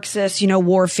classic Marxist,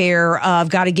 warfare of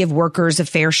got to give workers a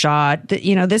fair shot.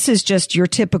 This is just your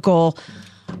typical,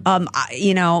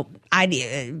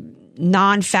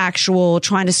 non-factual,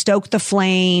 trying to stoke the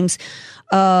flames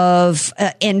of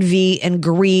envy and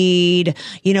greed.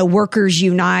 Workers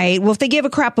unite. Well, if they gave a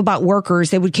crap about workers,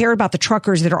 they would care about the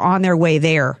truckers that are on their way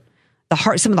there.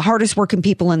 Some of the hardest working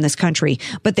people in this country,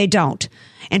 but they don't.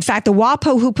 In fact, the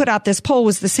WAPO who put out this poll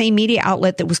was the same media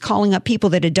outlet that was calling up people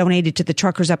that had donated to the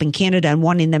truckers up in Canada and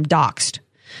wanting them doxxed.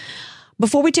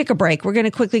 Before we take a break, we're going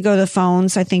to quickly go to the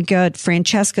phones. I think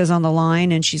Francesca's on the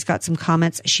line, and she's got some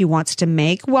comments she wants to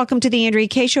make. Welcome to the Andrea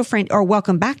Kaye Show, or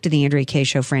welcome back to the Andrea Kaye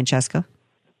Show, Francesca.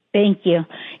 Thank you.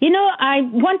 I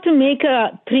want to make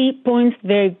 3 points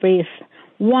very brief.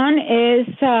 One is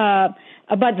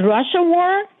about Russia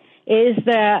war, is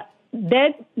the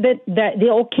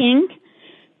old king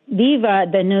Viva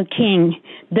the new king.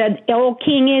 The old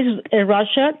king is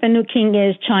Russia, the new king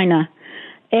is China.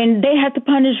 And they had to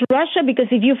punish Russia because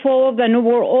if you follow the New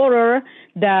World Order,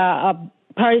 the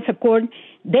Paris Accord,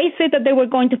 they said that they were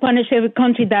going to punish every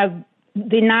country that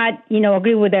did not,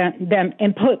 agree with them.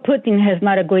 And Putin has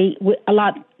not agreed with a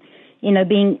lot,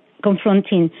 being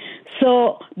confronting.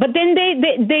 So, but then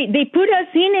they put us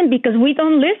in it because we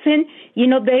don't listen.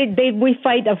 We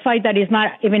fight a fight that is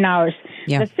not even ours.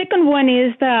 Yeah. The second one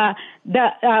is the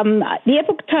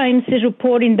Epoch Times is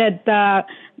reporting that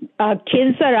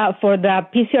kids that are for the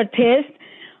PCR test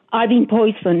are being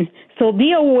poisoned. So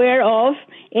be aware of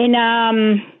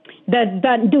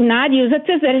that do not use the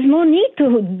test. There is no need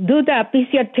to do the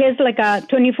PCR test like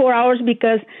 24 hours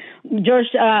because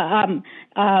George,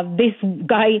 this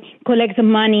guy collects the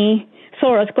money.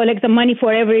 Soros collects the money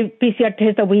for every PCR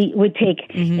test that we take.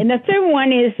 Mm-hmm. And the third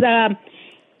one is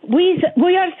we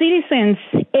are citizens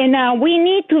and we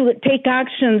need to take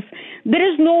actions. There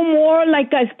is no more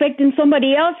like expecting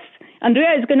somebody else.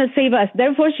 Andrea is going to save us.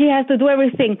 Therefore, she has to do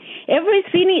everything. Every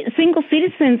single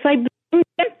citizen, I blame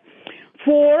them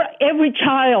for every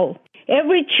child.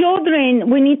 Every children,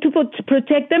 we need to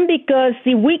protect them because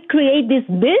if we create this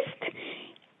beast,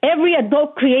 every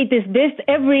adult create this beast,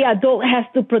 every adult has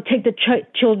to protect the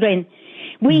children.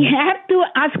 We have to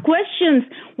ask questions.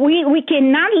 We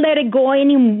cannot let it go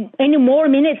any more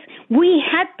minutes. We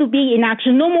have to be in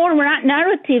action. No more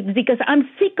narratives because I'm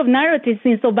sick of narratives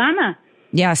since Obama.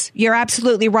 Yes, you're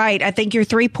absolutely right. I think your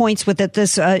 3 points with it,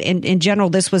 this, in general,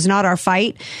 this was not our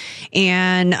fight.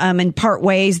 And, in part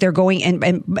ways, they're going,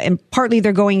 and partly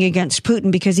they're going against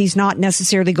Putin because he's not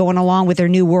necessarily going along with their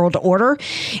new world order.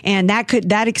 And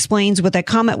that explains what that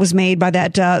comment was made by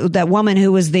that woman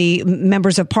who was the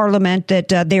members of parliament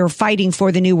that, they were fighting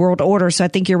for the new world order. So I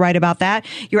think you're right about that.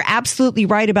 You're absolutely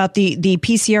right about the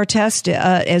PCR test,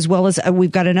 as well as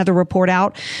we've got another report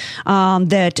out,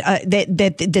 that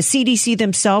the CDC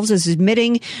themselves is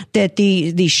admitting that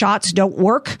the shots don't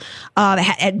work.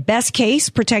 At best case,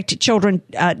 protect children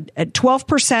at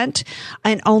 12%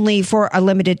 and only for a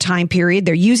limited time period.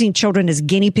 They're using children as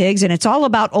guinea pigs, and it's all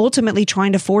about ultimately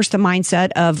trying to force the mindset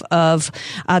of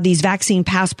these vaccine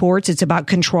passports. It's about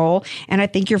control. And I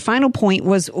think your final point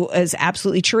is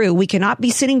absolutely true. We cannot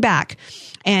be sitting back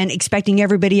and expecting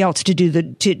everybody else to do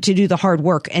the hard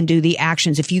work and do the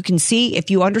actions. If you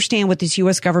understand what this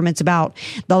U.S. government's about,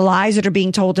 the lies that are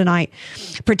being told tonight,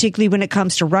 particularly when it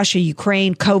comes to Russia,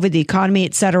 Ukraine, COVID, the economy,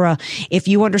 etc. If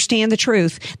you understand the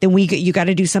truth, then you got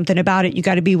to do something about it. You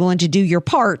got to be willing to do your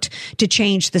part to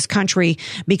change this country,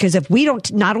 because if we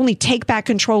don't not only take back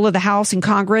control of the House and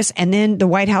Congress and then the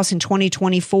White House in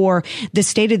 2024, the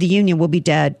State of the Union will be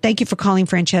dead. Thank you for calling,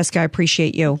 Francesca. I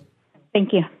appreciate you.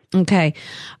 Thank you. Okay.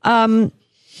 Biden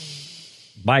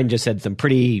just said some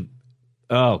pretty,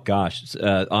 on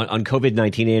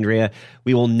COVID-19, Andrea,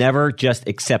 we will never just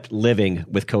accept living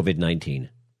with COVID-19.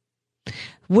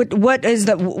 What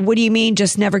do you mean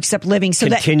just never accept living? So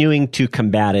continuing to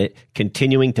combat it,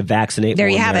 continuing to vaccinate more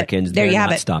Americans. There you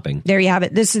have it. Stopping. There you have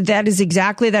it. That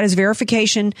is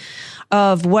verification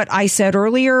of what I said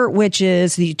earlier, which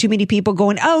is too many people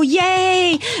going, oh,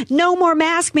 yay, no more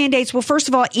mask mandates. Well, first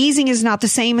of all, easing is not the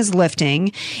same as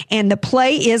lifting, and the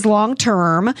play is long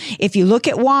term. If you look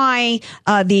at why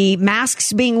the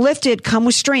masks being lifted come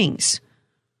with strings.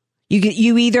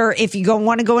 You either, if you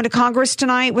want to go into Congress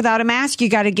tonight without a mask, you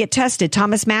got to get tested.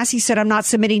 Thomas Massie said, I'm not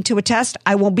submitting to a test.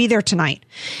 I won't be there tonight.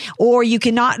 Or you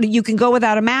can go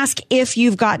without a mask if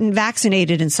you've gotten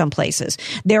vaccinated in some places.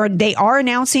 They are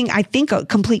announcing, I think, a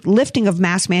complete lifting of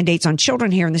mask mandates on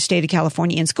children here in the state of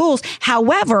California in schools.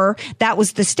 However, that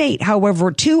was the state.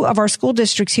 However, 2 of our school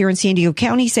districts here in San Diego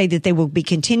County say that they will be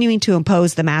continuing to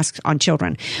impose the masks on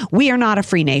children. We are not a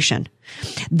free nation.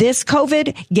 This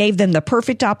COVID gave them the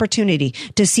perfect opportunity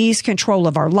to seize control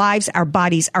of our lives, our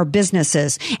bodies, our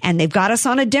businesses. And they've got us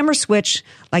on a dimmer switch,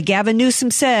 like Gavin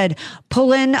Newsom said,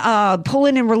 pulling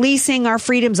and releasing our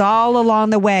freedoms all along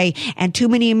the way. And too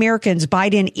many Americans,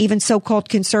 Biden, even so-called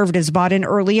conservatives, bought in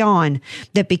early on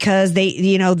that because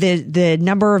the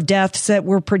number of deaths that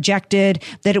were projected,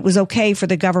 that it was okay for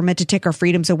the government to take our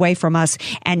freedoms away from us.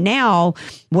 And now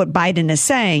what Biden is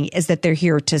saying is that they're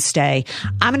here to stay.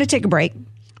 I'm going to take a break.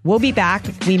 We'll be back.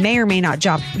 We may or may not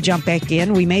jump back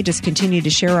in. We may just continue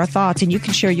to share our thoughts, and you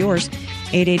can share yours.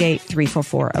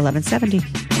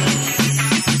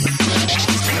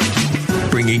 888-344-1170.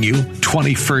 Bringing you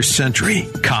 21st century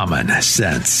common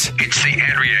sense. It's the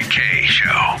Andrea Kaye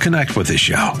Show. Connect with the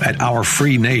show at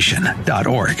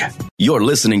ourfreenation.org. You're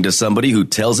listening to somebody who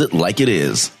tells it like it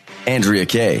is. Andrea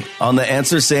Kaye on The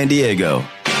Answer San Diego.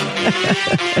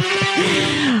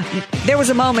 There was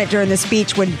a moment during the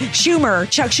speech when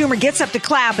Chuck Schumer gets up to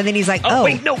clap, and then he's like, "Oh,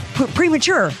 wait, no,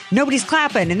 premature. Nobody's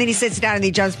clapping." And then he sits down and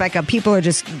he jumps back up. People are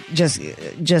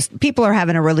just people are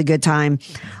having a really good time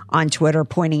on Twitter,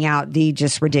 pointing out the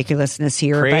just ridiculousness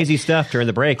here. Crazy stuff during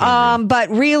the break. But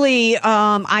really,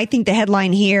 I think the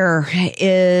headline here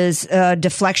is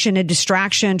deflection and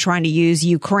distraction, trying to use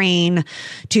Ukraine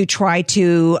to try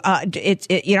to, I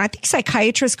think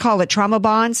psychiatrists call it trauma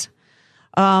bonds.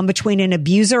 Between an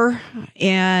abuser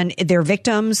and their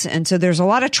victims. And so there's a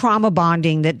lot of trauma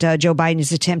bonding that Joe Biden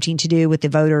is attempting to do with the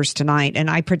voters tonight. And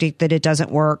I predict that it doesn't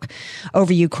work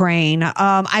over Ukraine.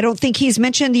 I don't think he's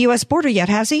mentioned the U.S. border yet,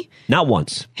 has he? Not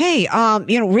once. Hey,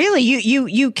 really,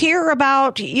 you care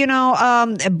about,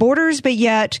 borders, but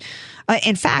yet,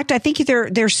 in fact, I think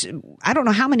there's, I don't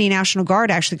know how many National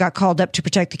Guard actually got called up to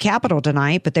protect the Capitol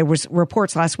tonight, but there was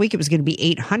reports last week it was going to be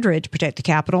 800 to protect the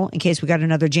Capitol in case we got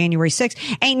another January 6th.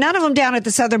 Ain't none of them down at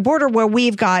the southern border where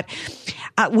we've got,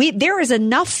 there is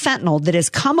enough fentanyl that has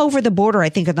come over the border, I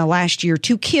think, in the last year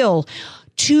to kill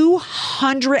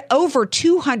over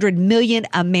 200 million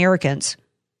Americans.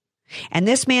 And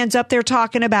this man's up there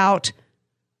talking about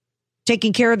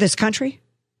taking care of this country,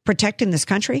 protecting this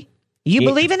country. You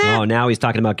believe in that? Oh, now he's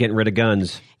talking about getting rid of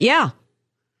guns. Yeah,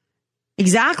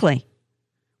 exactly.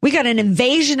 We got an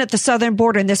invasion at the southern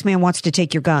border, and this man wants to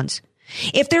take your guns.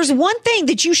 If there's one thing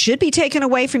that you should be taking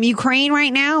away from Ukraine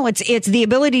right now, it's the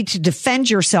ability to defend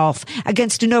yourself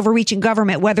against an overreaching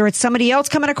government, whether it's somebody else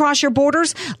coming across your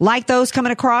borders, like those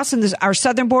coming across in our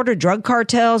southern border, drug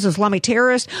cartels, Islamic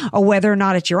terrorists, or whether or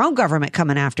not it's your own government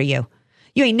coming after you.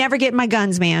 You ain't never getting my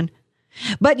guns, man.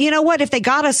 But you know what? If they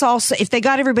got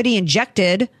everybody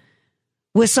injected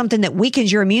with something that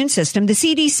weakens your immune system, the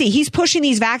CDC, he's pushing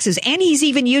these vaccines, and he's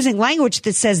even using language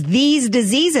that says these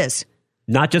diseases.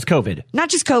 Not just COVID. Not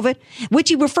just COVID, which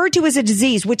he referred to as a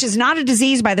disease, which is not a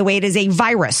disease, by the way. It is a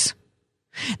virus.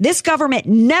 This government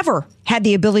never had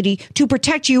the ability to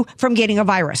protect you from getting a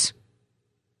virus.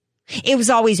 It was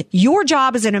always your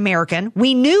job as an American.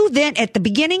 We knew then at the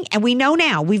beginning, and we know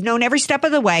now, we've known every step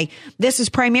of the way, this is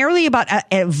primarily about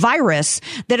a virus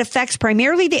that affects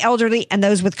primarily the elderly and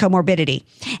those with comorbidity.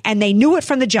 And they knew it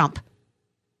from the jump.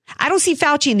 I don't see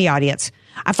Fauci in the audience.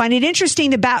 I find it interesting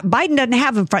that Biden doesn't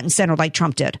have him front and center like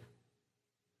Trump did.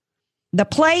 The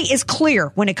play is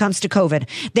clear when it comes to COVID.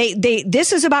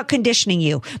 This is about conditioning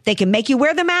you. They can make you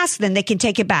wear the mask, then they can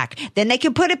take it back. Then they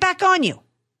can put it back on you.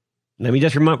 Let me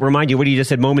just remind you what he just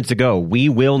said moments ago. We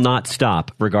will not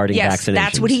stop regarding vaccinations. Yes,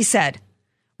 that's what he said.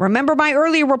 Remember my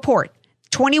earlier report.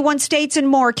 21 states and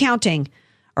more counting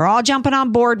are all jumping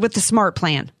on board with the SMART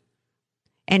plan.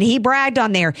 And he bragged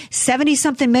on there,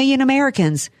 70-something million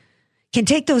Americans can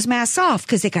take those masks off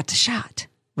because they got the shot,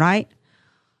 right?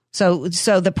 So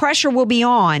the pressure will be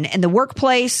on in the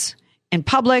workplace, in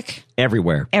public.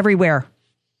 Everywhere.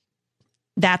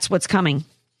 That's what's coming.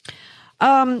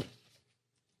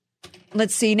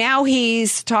 Let's see. Now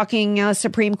he's talking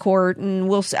Supreme Court,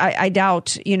 and I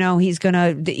doubt he's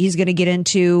gonna get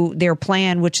into their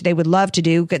plan, which they would love to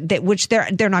do, which they're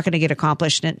not going to get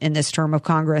accomplished in this term of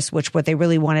Congress. Which what they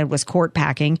really wanted was court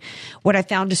packing. What I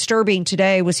found disturbing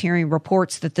today was hearing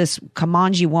reports that this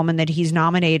Kamanji woman that he's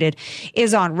nominated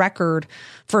is on record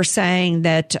for saying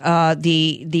that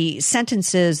the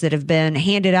sentences that have been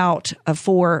handed out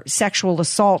for sexual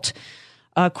assault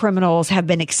criminals have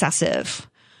been excessive.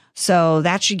 So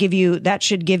that should give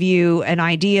you an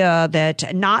idea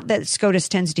that not that SCOTUS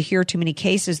tends to hear too many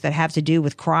cases that have to do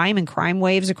with crime and crime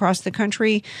waves across the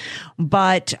country,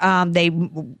 but they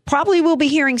probably will be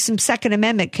hearing some Second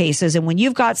Amendment cases. And when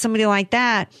you've got somebody like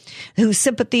that whose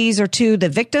sympathies are to the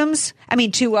victims,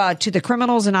 to the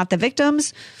criminals and not the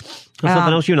victims.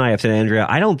 Something else you and I have said, Andrea.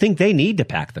 I don't think they need to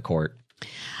pack the court.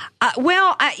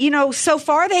 So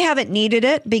far they haven't needed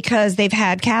it because they've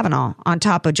had Kavanaugh on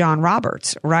top of John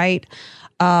Roberts, right?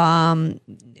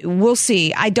 We'll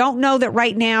see. I don't know that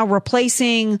right now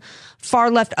replacing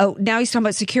far left. Oh, now he's talking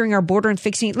about securing our border and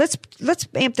fixing. Let's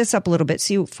amp this up a little bit.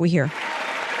 See if we hear.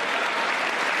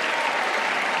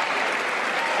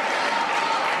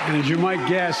 And as you might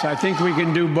guess, I think we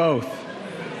can do both.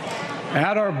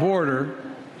 At our border,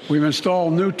 we've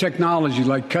installed new technology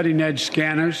like cutting-edge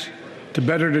scanners to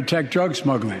better detect drug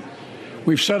smuggling.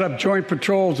 We've set up joint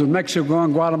patrols with Mexico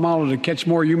and Guatemala to catch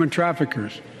more human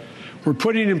traffickers. We're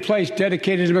putting in place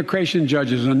dedicated immigration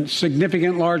judges in a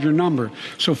significant larger number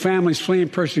so families fleeing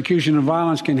persecution and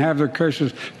violence can have their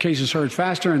cases heard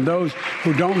faster, and those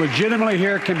who don't legitimately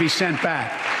hear can be sent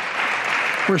back.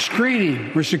 We're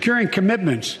screening, we're securing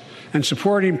commitments and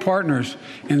supporting partners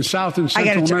in South and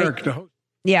Central America to host.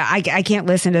 Yeah, I can't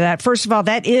listen to that. First of all,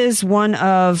 that is one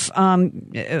of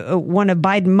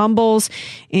Biden mumbles,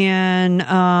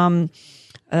 and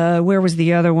where was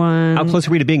the other one? How close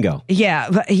are we to bingo? Yeah.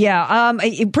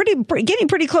 Getting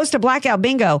pretty close to blackout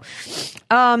bingo.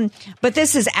 But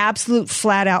this is absolute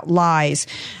flat out lies.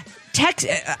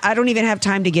 I don't even have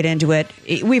time to get into it.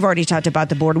 We've already talked about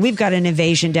the border. We've got an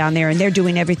invasion down there, and they're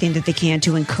doing everything that they can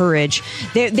to encourage.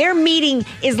 They're meeting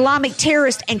Islamic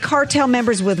terrorists and cartel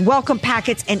members with welcome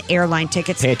packets and airline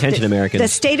tickets. Pay attention, Americans. The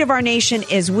state of our nation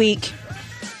is weak.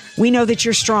 We know that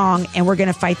you're strong, and we're going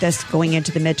to fight this going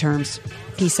into the midterms.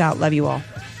 Peace out. Love you all.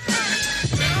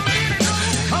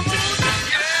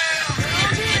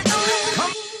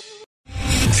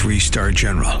 Three-star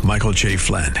General Michael J.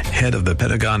 Flynn, head of the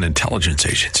Pentagon Intelligence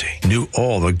Agency, knew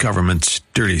all the government's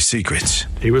dirty secrets.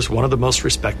 He was one of the most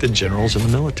respected generals in the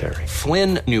military.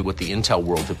 Flynn knew what the intel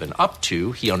world had been up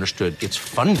to. He understood its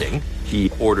funding.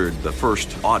 He ordered the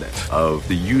first audit of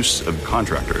the use of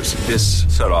contractors. This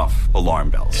set off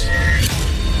alarm bells.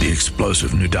 The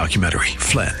explosive new documentary,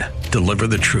 Flynn, Deliver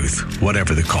the Truth,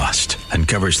 Whatever the Cost,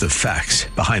 uncovers the facts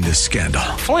behind this scandal.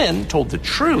 Flynn told the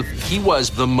truth. He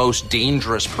was the most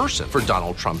dangerous person for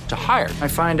Donald Trump to hire. I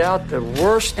find out the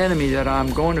worst enemy that I'm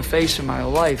going to face in my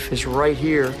life is right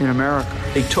here in America.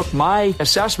 They took my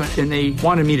assessment and they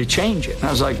wanted me to change it. And I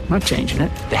was like, I'm not changing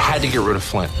it. They had to get rid of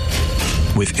Flynn.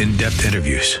 With in-depth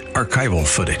interviews, archival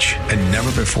footage, and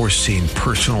never-before-seen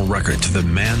personal records of the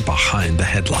man behind the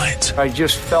headlines. I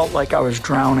just felt like I was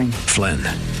drowning. Flynn,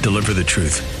 Deliver the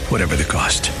Truth, Whatever the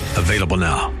Cost. Available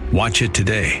now. Watch it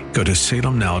today. Go to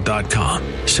salemnow.com.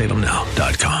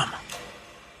 salemnow.com.